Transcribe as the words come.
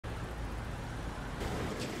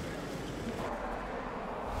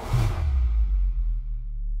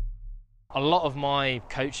A lot of my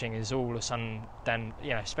coaching is all of a sudden then,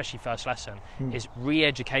 especially first lesson, is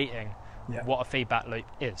re-educating what a feedback loop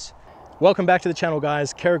is. Welcome back to the channel,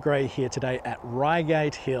 guys. Kerrod here today at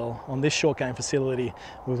Reigate Hill on this short game facility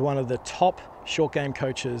with one of the top short game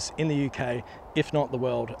coaches in the UK, if not the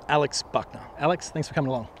world, Alex Buckner. Alex, thanks for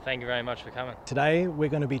coming along. Thank you very much for coming. Today, we're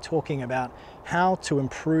going to be talking about how to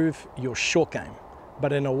improve your short game,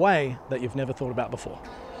 but in a way that you've never thought about before.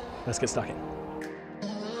 Let's get stuck in.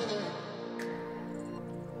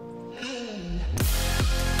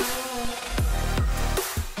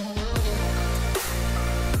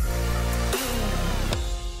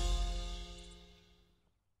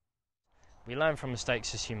 We learn from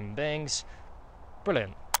mistakes as human beings.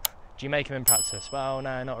 Brilliant. Do you make them in practice? Well,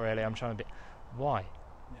 no, not really. I'm trying to be... Why?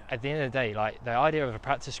 Yeah. At the end of the day, like, the idea of a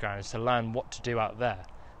practice ground is to learn what to do out there.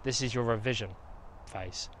 This is your revision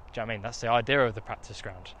phase. Do you know what I mean? That's the idea of the practice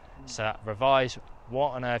ground. So that revise what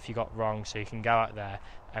on earth you got wrong so you can go out there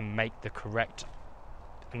and make the correct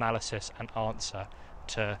analysis and answer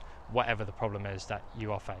to whatever the problem is that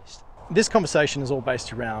you are faced. This conversation is all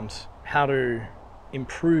based around how to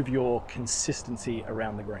improve your consistency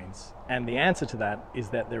around the greens. And the answer to that is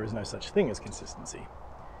that there is no such thing as consistency.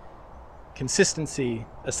 Consistency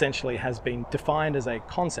essentially has been defined as a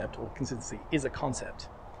concept, or consistency is a concept,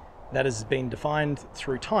 that has been defined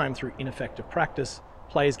through time, through ineffective practice,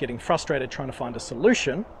 players getting frustrated trying to find a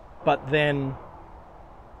solution, but then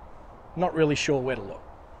not really sure where to look.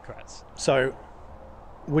 Correct. So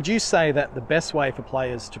would you say that the best way for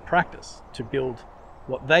players to practice, to build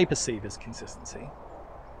what they perceive as consistency,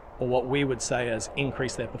 or what we would say as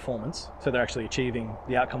increase their performance, so they're actually achieving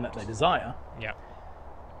the outcome that they desire,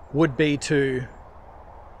 would be to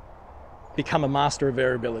become a master of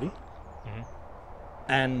variability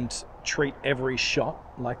and treat every shot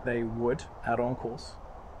like they would out on course,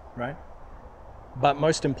 right? But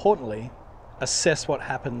most importantly, assess what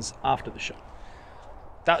happens after the shot.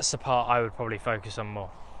 That's the part I would probably focus on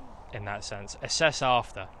more in that sense. Assess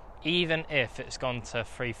after. Even if it's gone to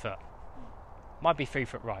 3 foot, might be 3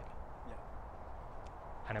 foot right,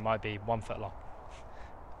 and it might be 1 foot long.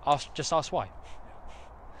 Just ask why.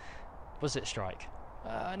 Was it strike?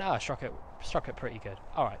 No, I struck it pretty good.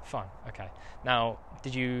 All right, fine, okay. Now,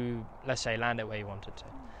 did you, let's say, land it where you wanted to?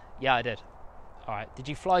 Yeah, I did. All right, did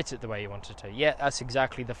you flight it the way you wanted to? Yeah, that's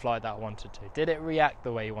exactly the flight that I wanted to. Did it react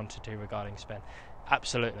the way you wanted to regarding spin?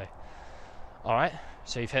 Absolutely. All right,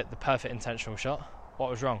 so you've hit the perfect intentional shot.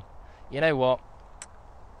 What was wrong? You know what?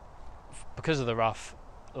 Because of the rough,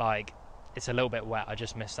 like, it's a little bit wet. I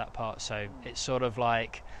just missed that part. So it's sort of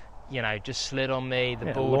like, just slid on me. The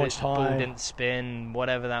ball didn't spin,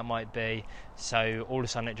 whatever that might be. So all of a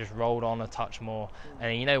sudden it just rolled on a touch more.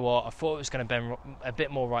 And you know what? I thought it was going to bend a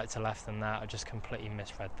bit more right to left than that. I just completely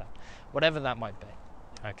misread that. Whatever that might be.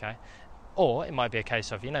 Okay? Or it might be a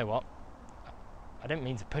case of, you know what? I didn't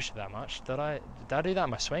mean to push it that much. Did I do that in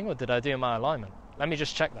my swing, or did I do it in my alignment? Let me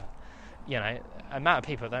just check that. Amount of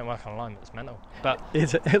people that don't work on alignment is mental. But I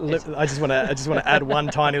just want to add one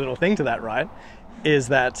tiny little thing to that, right? Is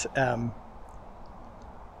that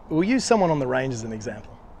we'll use someone on the range as an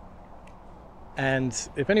example. And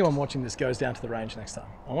if anyone watching this goes down to the range next time,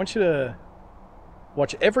 I want you to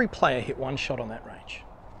watch every player hit one shot on that range,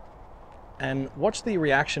 and watch the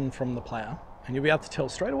reaction from the player. And you'll be able to tell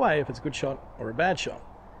straight away if it's a good shot or a bad shot.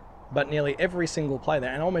 But nearly every single player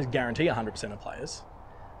there, and I almost guarantee 100% of players,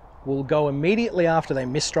 will go immediately after they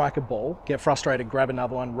misstrike a ball, get frustrated, grab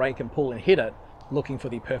another one, rake and pull and hit it, looking for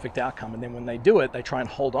the perfect outcome. And then when they do it, they try and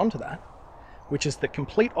hold on to that, which is the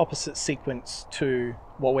complete opposite sequence to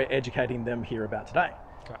what we're educating them here about today.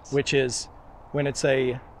 Correct. Which is when it's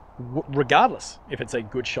regardless if it's a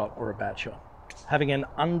good shot or a bad shot, having an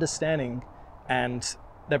understanding, and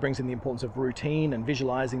that brings in the importance of routine and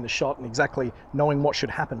visualizing the shot and exactly knowing what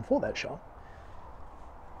should happen for that shot.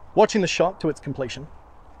 Watching the shot to its completion,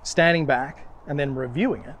 standing back and then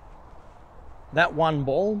reviewing it. That one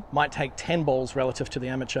ball might take 10 balls relative to the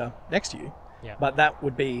amateur next to you, but that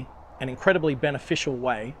would be an incredibly beneficial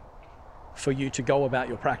way for you to go about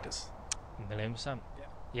your practice. 1,000,000%.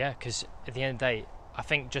 Yeah, because at the end of the day, I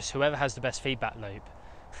think just whoever has the best feedback loop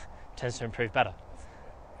tends to improve better.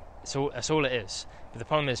 That's all it is. But the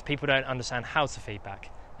problem is people don't understand how to feedback.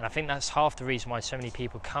 And I think that's half the reason why so many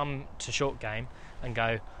people come to short game and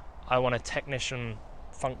go, I want a technician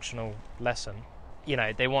functional lesson.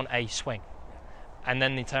 They want a swing. And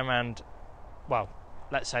then they turn around, well,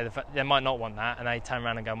 let's say they might not want that, and they turn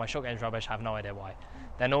around and go, my short game's rubbish, I have no idea why.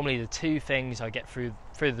 They're normally the two things I get through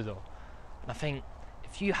the door. And I think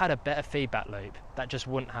if you had a better feedback loop, that just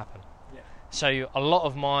wouldn't happen. So a lot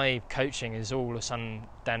of my coaching is all of a sudden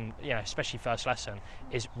then, you know, especially first lesson,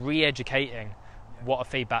 is re-educating what a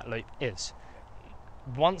feedback loop is.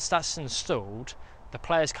 Once that's installed, the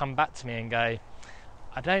players come back to me and go,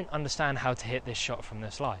 I don't understand how to hit this shot from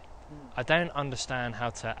this lie. I don't understand how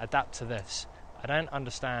to adapt to this. I don't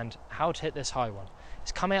understand how to hit this high one.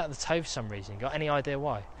 It's coming out of the toe for some reason. Got any idea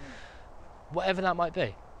why? Whatever that might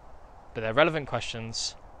be. But they're relevant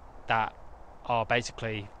questions that are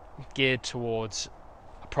basically geared towards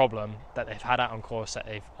a problem that they've had out on course, that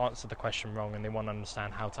they've answered the question wrong and they want to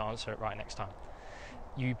understand how to answer it right next time.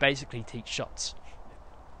 You basically teach shots.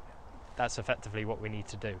 That's effectively what we need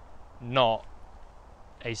to do. Not,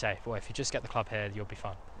 you say, well, if you just get the club here, you'll be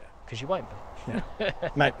fine. Because you won't be. Yeah.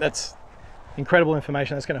 Mate, that's incredible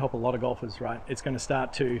information. That's going to help a lot of golfers, right? It's going to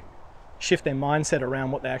start to shift their mindset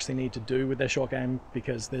around what they actually need to do with their short game,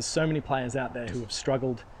 because there's so many players out there who have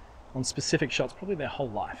struggled on specific shots probably their whole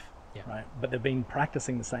life, right? But they've been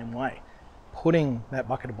practicing the same way, putting that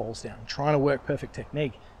bucket of balls down, trying to work perfect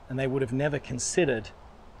technique, and they would have never considered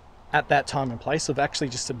at that time and place of actually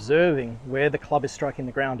just observing where the club is striking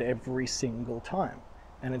the ground every single time.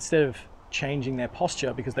 And instead of changing their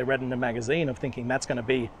posture because they read in a magazine of thinking that's going to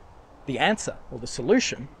be the answer or the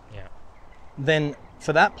solution, then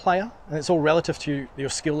for that player, and it's all relative to your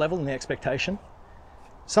skill level and the expectation,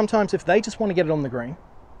 sometimes if they just want to get it on the green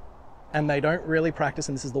and they don't really practice,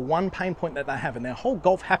 and this is the one pain point that they have, and their whole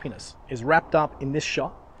golf happiness is wrapped up in this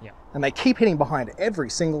shot, and they keep hitting behind it every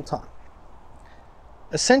single time.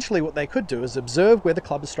 Essentially what they could do is observe where the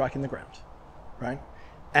club is striking the ground, right?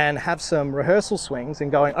 And have some rehearsal swings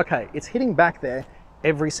and going, okay, it's hitting back there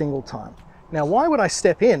every single time. Now, why would I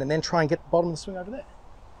step in and then try and get the bottom of the swing over there?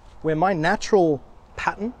 Where my natural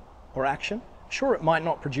pattern or action, sure, it might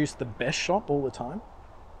not produce the best shot all the time,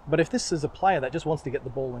 but if this is a player that just wants to get the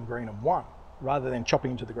ball in green and one, rather than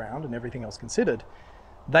chopping into the ground and everything else considered,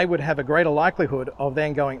 they would have a greater likelihood of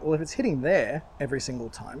then going, well, if it's hitting there every single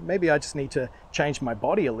time, maybe I just need to change my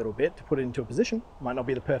body a little bit to put it into a position. Might not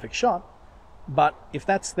be the perfect shot, but if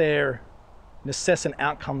that's their necessant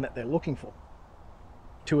outcome that they're looking for,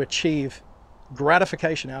 to achieve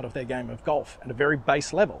gratification out of their game of golf at a very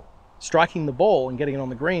base level, striking the ball and getting it on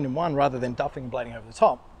the green in one rather than duffing and blading over the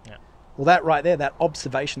top, well, that right there, that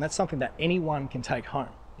observation, that's something that anyone can take home.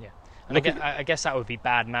 And I guess that would be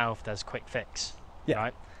bad mouthed as quick fix,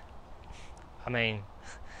 right? I mean,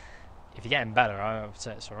 if you're getting better, I would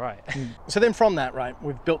say it's all right. So then from that, right,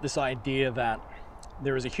 we've built this idea that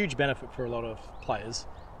there is a huge benefit for a lot of players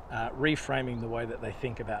reframing the way that they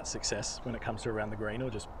think about success when it comes to around the green or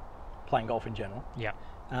just playing golf in general.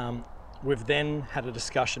 We've then had a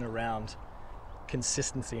discussion around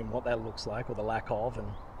consistency and what that looks like, or the lack of, and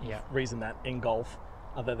reason that in golf,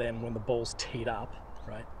 other than when the ball's teed up,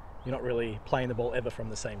 right, you're not really playing the ball ever from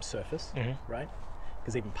the same surface, right?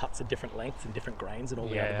 Because even putts are different lengths and different grains and all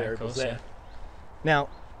the other variables there. Now,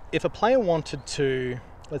 if a player wanted to,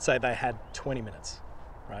 let's say they had 20 minutes,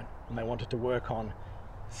 right, and they wanted to work on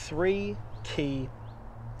 3 key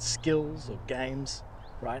skills or games,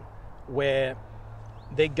 right, where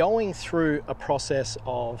they're going through a process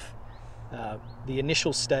of the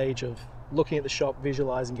initial stage of looking at the shot,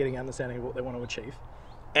 visualizing, getting an understanding of what they want to achieve,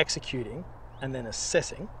 executing, and then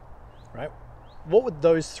assessing, right? What would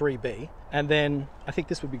those 3 be? And then I think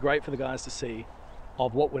this would be great for the guys to see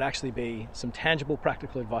of what would actually be some tangible,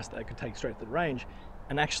 practical advice that they could take straight to the range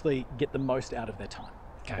and actually get the most out of their time,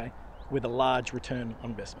 okay? With a large return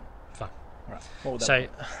on investment. Fine. All right. What would that So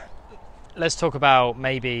let's talk about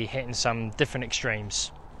maybe hitting some different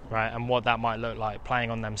extremes, right? And what that might look like, playing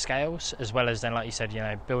on them scales, as well as then, like you said, you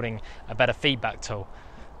know, building a better feedback tool.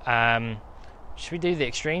 Should we do the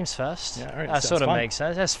extremes first? Yeah, all right. That sort of makes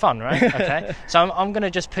sense. That's fun, right? Okay. So I'm going to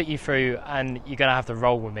just put you through, and you're going to have to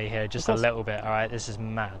roll with me here just a little bit, all right? This is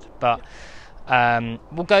mad. But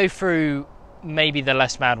we'll go through maybe the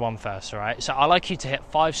less mad one first, all right? So I'd like you to hit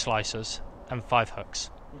 5 slicers and 5 hooks,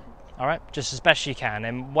 all right? Just as best you can.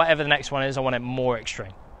 And whatever the next one is, I want it more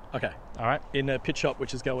extreme. Okay. All right? In a pitch shot,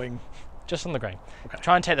 which is going... Just on the green. Okay.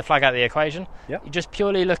 Try and take the flag out of the equation. Yep. You're just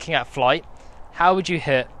purely looking at flight. How would you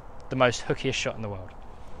hit the most hookiest shot in the world?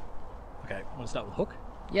 Okay, I want to start with hook.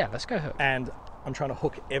 Yeah, let's go hook. And I'm trying to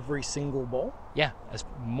hook every single ball. Yeah, as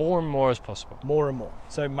more and more as possible. More and more.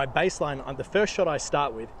 So my baseline, the first shot I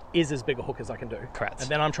start with is as big a hook as I can do. Correct. And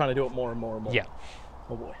then I'm trying to do it more and more and more. Yeah.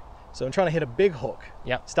 Oh boy. So I'm trying to hit a big hook.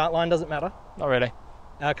 Yeah. Start line doesn't matter. Not really.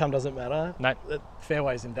 Outcome doesn't matter. No. The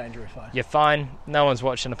fairway's in danger if I... You're fine. No one's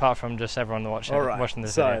watching apart from just everyone watching, All right. watching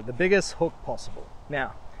this so video. the biggest hook possible.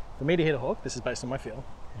 Now, for me to hit a hook, this is based on my feel,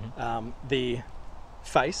 the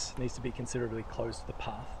face needs to be considerably close to the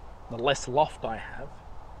path. The less loft I have,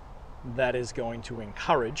 that is going to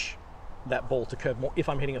encourage that ball to curve more if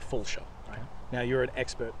I'm hitting a full shot. Right? Okay. Now, you're an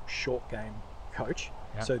expert short game coach,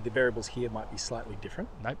 so the variables here might be slightly different.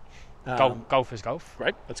 Nope. Golf is golf.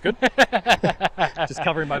 Great, that's good. Just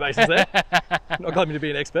covering my bases there. Not claiming to be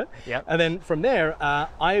an expert. Yep. And then from there,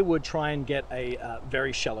 I would try and get a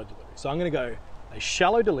very shallow delivery. So I'm going to go a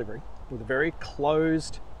shallow delivery with a very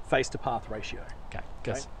closed face-to-path ratio. Okay,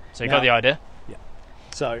 good. Right? So you got the idea? Yeah.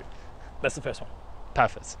 So that's the first one.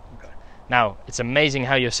 Perfect. Okay. Now, it's amazing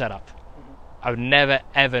how you're set up. I would never,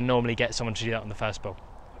 ever normally get someone to do that on the first ball.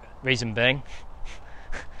 Okay. Reason being,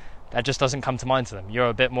 that just doesn't come to mind to them. You're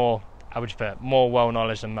a bit more, how would you put it, more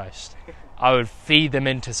well-knowledge than most. I would feed them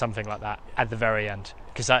into something like that at the very end,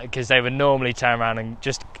 because they would normally turn around and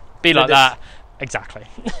just be like that. Exactly.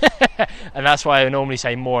 And that's why I normally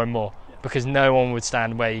say more and more, because no one would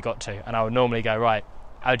stand where you got to, and I would normally go, right,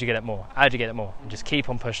 how'd you get it more? How'd you get it more? And just keep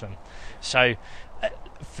on pushing them. So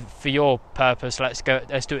for your purpose, let's do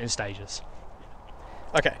it in stages.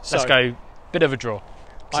 Okay, so let's go bit of a draw.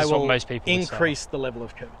 I will most people increase the level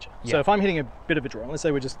of curvature. Yeah. So if I'm hitting a bit of a draw, let's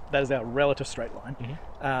say that is our relative straight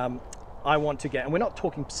line. I want to get, and we're not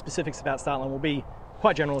talking specifics about start line, we'll be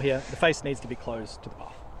quite general here. The face needs to be closed to the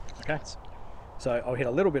path. Okay, so I'll hit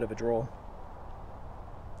a little bit of a draw.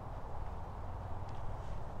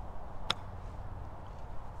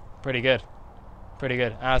 Pretty good. Pretty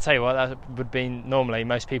good. And I'll tell you what, that would be normally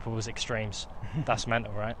most people's extremes. That's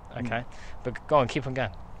mental, right? Okay. But go on, keep on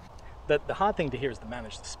going. The hard thing to hear is to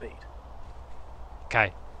manage the speed.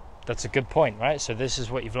 Okay. That's a good point, right? So this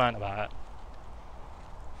is what you've learnt about it.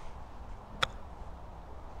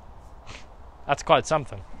 That's quite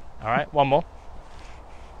something. All right, one more.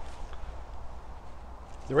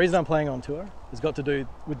 The reason I'm playing on tour has got to do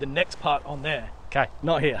with the next part on there. Okay.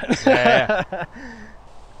 Not here. Yeah.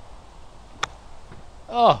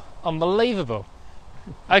 Oh, unbelievable.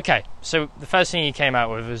 Okay, so the first thing you came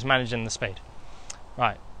out with was managing the speed.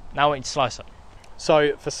 Right, now I want you to slice it.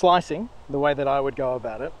 So for slicing, the way that I would go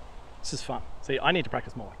about it, this is fun. See, I need to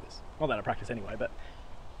practice more like this. Not that I practice anyway, but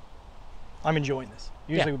I'm enjoying this.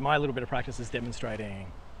 Usually my little bit of practice is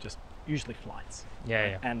demonstrating just usually flights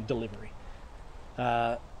and delivery.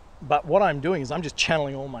 But what I'm doing is I'm just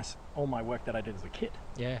channeling all my work that I did as a kid.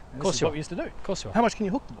 Yeah, of course you are. What we used to do. Of course you are. How much can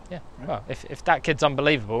you hook the ball? Yeah. Right? Well, if that kid's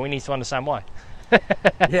unbelievable, we need to understand why.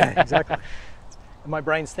 Yeah, exactly. And my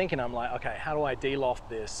brain's thinking, I'm like, okay, how do I de-loft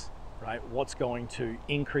this, right? What's going to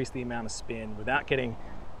increase the amount of spin without getting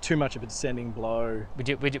too much of a descending blow? Would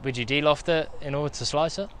you de-loft it in order to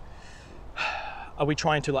slice it? Are we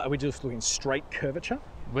trying to, are we just looking straight curvature?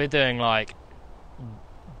 We're doing like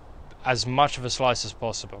as much of a slice as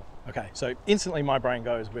possible. Okay, so instantly my brain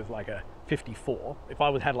goes with like a 54. If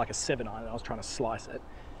I had like a 7-iron and I was trying to slice it,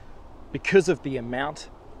 because of the amount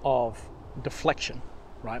of deflection,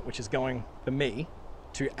 right, which is going for me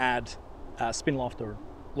to add spin loft or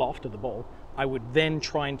loft of the ball, I would then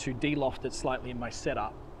try to de-loft it slightly in my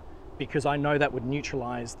setup because I know that would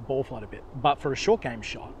neutralize the ball flight a bit. But for a short game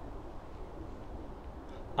shot,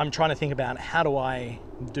 I'm trying to think about how do I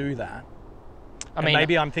do that. I mean,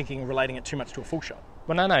 maybe I'm thinking relating it too much to a full shot.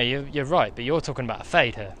 Well, no, you're right, but you're talking about a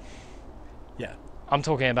fade here. Yeah. I'm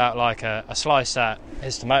talking about like a slice that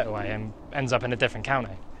hits the motorway and ends up in a different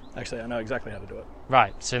county. Actually, I know exactly how to do it.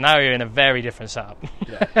 Right, so now you're in a very different setup.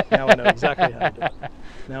 Yeah, now I know exactly how to do it.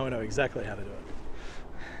 Now I know exactly how to do it.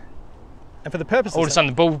 And for the purposes all of a sudden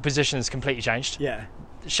the ball position is completely changed. Yeah.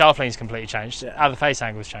 The shaft length is completely changed. Yeah. How the face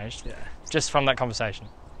angle has changed. Yeah. Just from that conversation.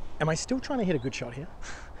 Am I still trying to hit a good shot here?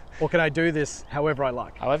 Or can I do this however I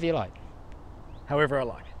like? However you like. However I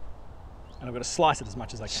like. And I've got to slice it as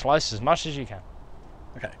much as I can. Slice as much as you can.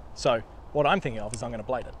 Okay, so what I'm thinking of is I'm going to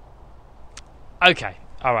blade it. Okay,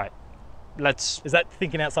 all right. Is that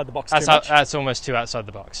thinking outside the box too much? That's almost too outside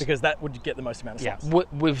the box. Because that would get the most amount of slice. Yeah,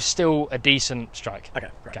 with still a decent strike. Okay,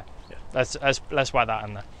 great. Okay, yeah. Let's whack that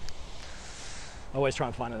in there. Always try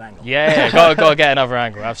and find an angle. Yeah, got to get another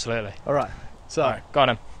angle, absolutely. All right, so. All right, go on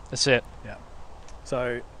then. Let's see it. Yeah.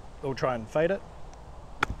 So we'll try and fade it.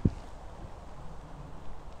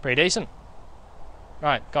 Pretty decent.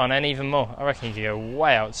 Right, go on then, even more. I reckon you can go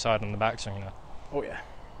way outside on the backswing now. Oh yeah.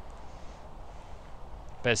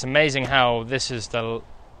 But it's amazing how this is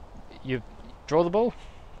you draw the ball?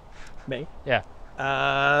 Me?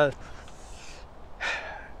 Yeah.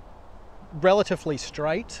 Relatively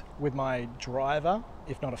straight with my driver,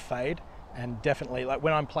 if not a fade, and definitely, like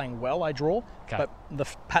when I'm playing well, I draw, okay. But the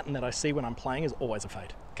pattern that I see when I'm playing is always a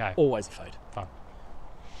fade. Okay. Always a fade. Fine.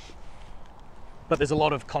 But there's a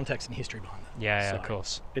lot of context and history behind that. Yeah, so of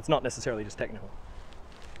course. It's not necessarily just technical.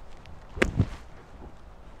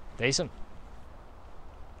 Decent.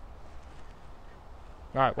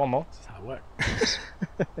 Right, one more. This is hard work.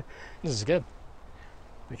 This is good.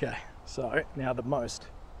 Okay, so now the most.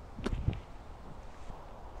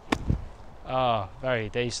 Oh, very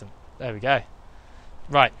decent. There we go.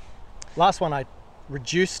 Right. Last one, I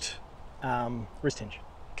reduced wrist hinge.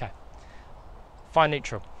 Okay. Fine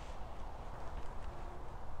neutral.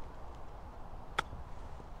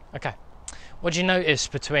 Okay. What do you notice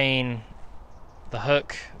between the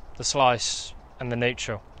hook, the slice, and the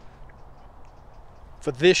neutral?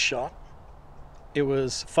 For this shot, it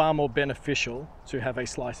was far more beneficial to have a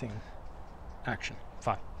slicing action.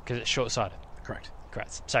 Fine, because it's short-sided. Correct.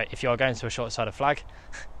 Correct. So if you're going to a short-sided flag,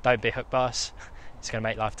 don't be hook bias. It's going to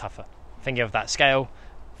make life tougher. Think of that scale.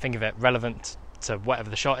 Think of it relevant to whatever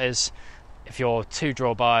the shot is. If you're too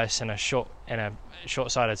draw bias in a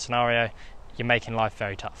short-sided scenario, you're making life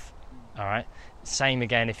very tough. All right. Same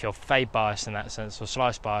again if you're fade biased in that sense, or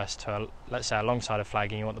slice biased to let's say a long-sided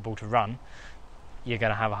flag, and you want the ball to run, you're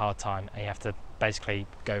going to have a hard time, and you have to basically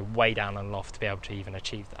go way down and loft to be able to even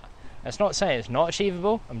achieve that. That's not saying it's not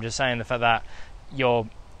achievable. I'm just saying the fact that you're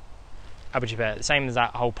same as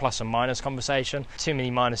that whole plus and minus conversation. Too many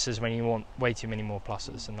minuses when you want way too many more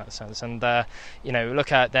pluses in that sense. And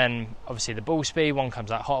look at then obviously the ball speed. One comes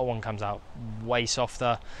out hotter, one comes out way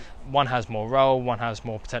softer. One has more roll, one has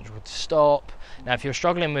more potential to stop. Now, if you're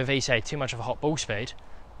struggling with, say, too much of a hot ball speed,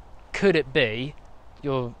 could it be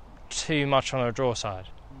you're too much on a draw side?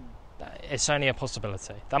 It's only a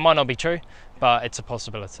possibility. That might not be true, but it's a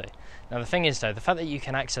possibility. Now the thing is though, the fact that you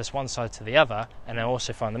can access one side to the other and then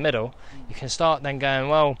also find the middle, you can start then going,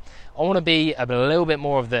 well, I want to be a little bit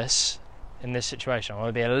more of this in this situation. I want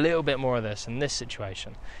to be a little bit more of this in this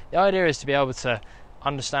situation. The idea is to be able to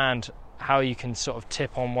understand how you can sort of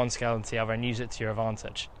tip on one scale into the other and use it to your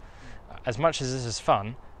advantage. As much as this is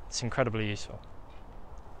fun, it's incredibly useful.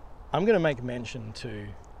 I'm going to make mention to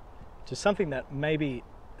something that maybe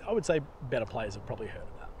I would say better players have probably heard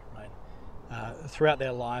about, right? Throughout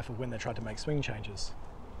their life, or when they tried to make swing changes,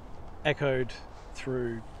 echoed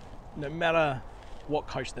through no matter what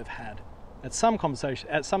coach they've had. At some stage,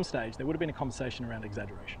 there would have been a conversation around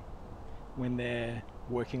exaggeration when they're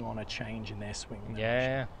working on a change in their swing.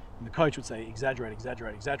 Yeah. And the coach would say, exaggerate,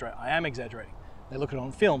 exaggerate, exaggerate. I am exaggerating. They look at it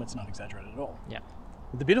on film, it's not exaggerated at all. Yeah.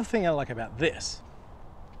 But the beautiful thing I like about this,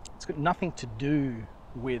 it's got nothing to do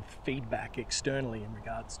with feedback externally in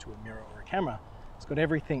regards to a mirror or a camera. It's got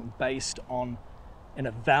everything based on an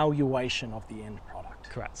evaluation of the end product.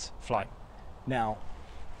 Correct. Flight. Now,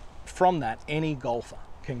 from that, any golfer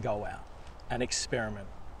can go out and experiment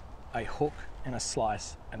a hook and a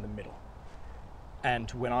slice and the middle.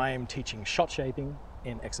 And when I am teaching shot shaping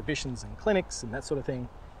in exhibitions and clinics and that sort of thing,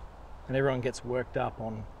 and everyone gets worked up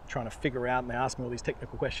on trying to figure out, and they ask me all these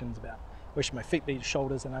technical questions about where should my feet be,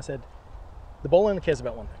 shoulders, and I said, the ball only cares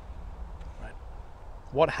about one thing, right?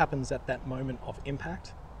 What happens at that moment of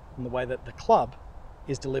impact and the way that the club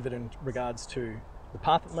is delivered in regards to the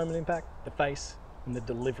path at the moment of impact, the face, and the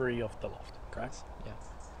delivery of the loft, correct? Yeah.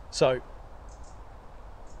 So,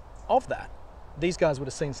 of that, these guys would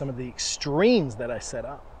have seen some of the extremes that I set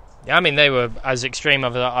up. Yeah, I mean, they were as extreme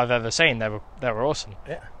as I've ever seen. They were awesome.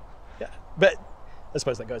 Yeah. But I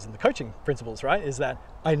suppose that goes in the coaching principles, right? Is that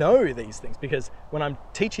I know these things because when I'm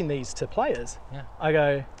teaching these to players, Yeah. I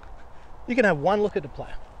go, you can have one look at the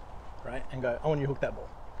player, right? And go, I want you to hook that ball.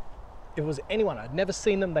 If it was anyone, I'd never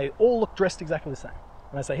seen them, they all look dressed exactly the same.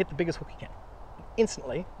 And I say, hit the biggest hook you can.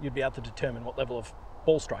 Instantly, you'd be able to determine what level of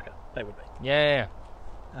ball striker they would be. Yeah.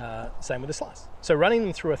 Same with the slice. So running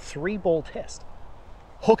them through a 3-ball test,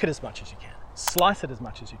 hook it as much as you can, slice it as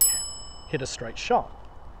much as you can, hit a straight shot.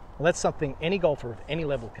 Well, that's something any golfer of any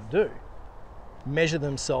level can do. Measure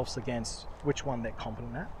themselves against which one they're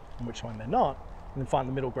competent at and which one they're not, and then find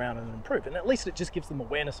the middle ground and then improve. And at least it just gives them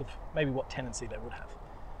awareness of maybe what tendency they would have.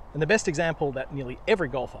 And the best example that nearly every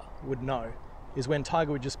golfer would know is when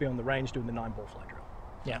Tiger would just be on the range doing the 9-ball flight drill.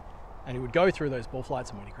 Yeah. And he would go through those ball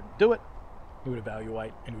flights, and when he couldn't do it, he would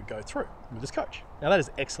evaluate and he would go through with his coach. Now that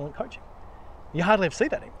is excellent coaching. You hardly ever see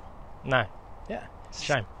that anymore. No. Yeah. It's a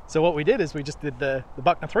shame. So what we did is we just did the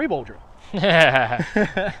Buckner 3-ball drill.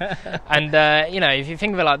 And if you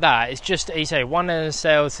think of it like that, it's just, you say, one end of the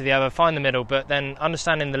sail to the other, find the middle, but then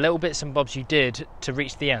understanding the little bits and bobs you did to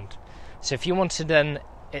reach the end. So if you wanted then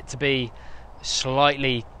it to be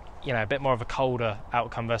slightly, a bit more of a colder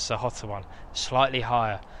outcome versus a hotter one, slightly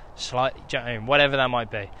higher, whatever that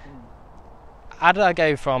might be. How did I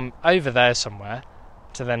go from over there somewhere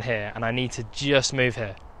to then here, and I need to just move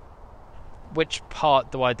here? Which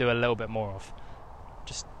part do I do a little bit more of?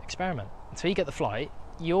 Just experiment. Until you get the flight,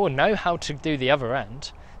 you'll know how to do the other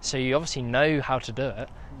end, so you obviously know how to do it.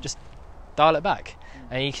 Just dial it back.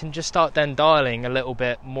 And you can just start then dialing a little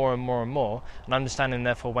bit more and more and more, and understanding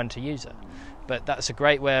therefore when to use it. But that's a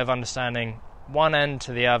great way of understanding one end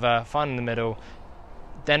to the other, finding the middle,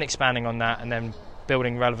 then expanding on that, and then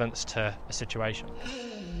building relevance to a situation.